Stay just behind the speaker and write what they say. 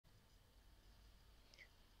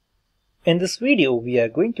In this video, we are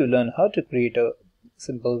going to learn how to create a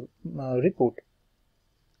simple report.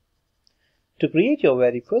 To create your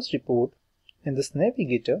very first report, in this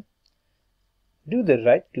navigator, do the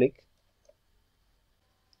right click,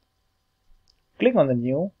 click on the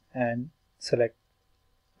new and select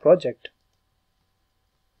project.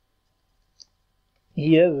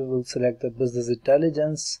 Here we will select the business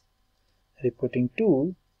intelligence reporting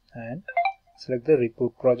tool and select the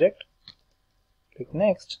report project. Click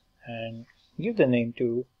next and give the name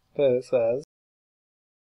to this as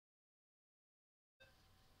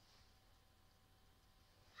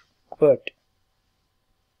BIRT.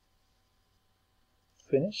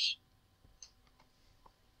 Finish.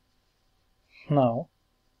 Now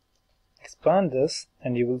expand this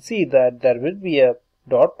and you will see that there will be a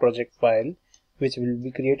 .project file which will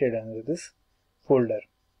be created under this folder.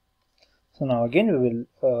 So now again we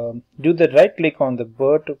will do the right click on the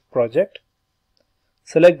BIRT project,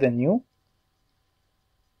 select the new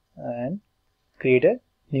and create a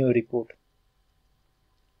new report.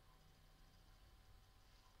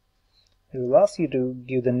 It will ask you to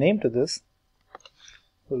give the name to this.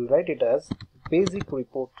 We'll write it as basic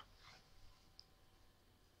report.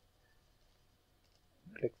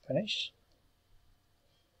 Click finish.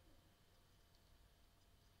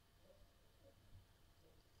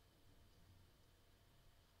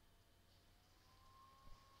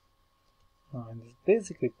 Now in this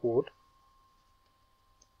basic report,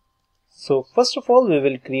 so first of all we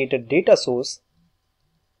will create a data source.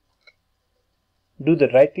 Do the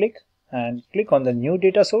right click and click on the new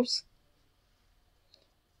data source.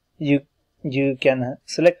 You can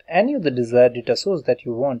select any of the desired data source that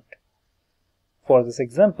you want. For this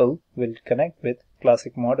example, we'll connect with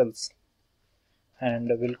classic models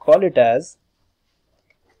and we'll call it as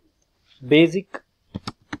basic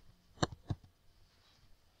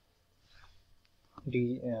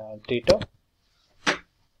data.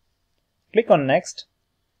 Click on next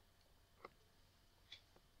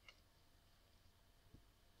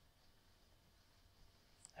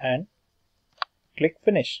and click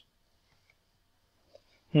finish.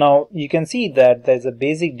 Now you can see that there is a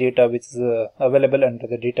basic data which is available under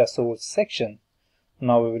the data source section.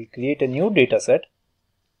 Now we will create a new data set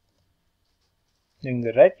doing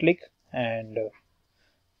the right click and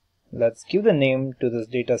let's give the name to this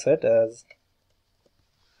data set as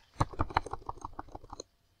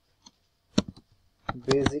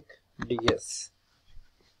basic DS.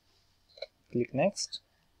 Click next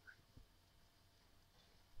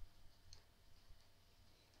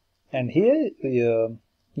and here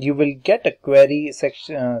you will get a query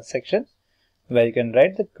section where you can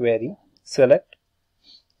write the query, select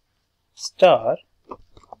star,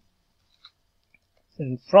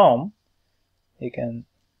 and from you can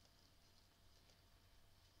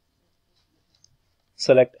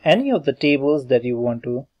select any of the tables that you want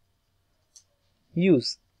to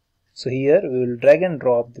use. So here we will drag and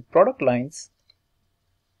drop the product lines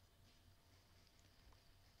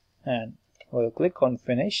and we'll click on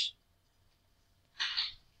finish.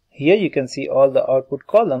 Here you can see all the output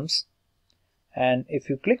columns and if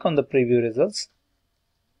you click on the preview results,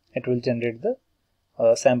 it will generate the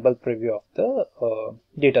sample preview of the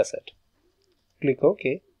data set. Click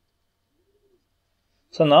OK.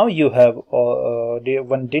 So now you have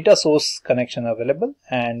one data source connection available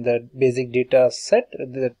and the basic data set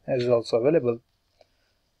that is also available.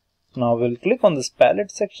 Now we'll click on this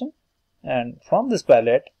palette section and from this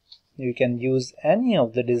palette you can use any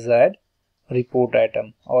of the desired report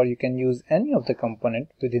item or you can use any of the component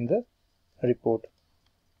within the report.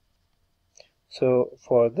 So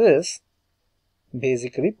for this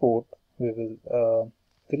basic report we will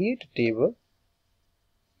create a table,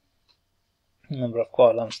 number of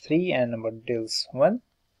columns 3 and number of details 1,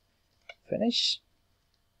 finish,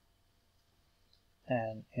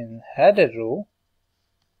 and in header row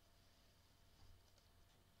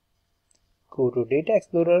go to data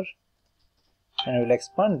explorer and I will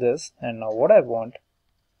expand this and now what I want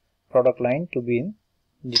product line to be in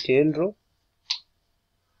detail row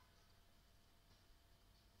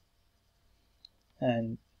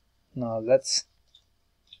and now let's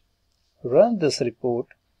run this report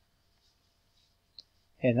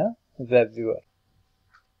in a web viewer.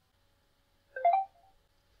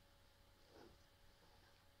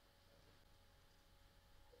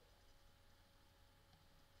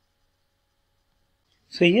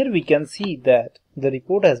 So here we can see that the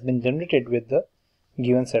report has been generated with the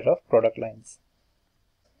given set of product lines.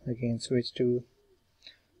 Again switch to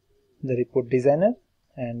the report designer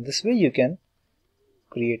and this way you can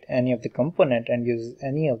create any of the component and use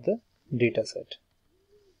any of the data set.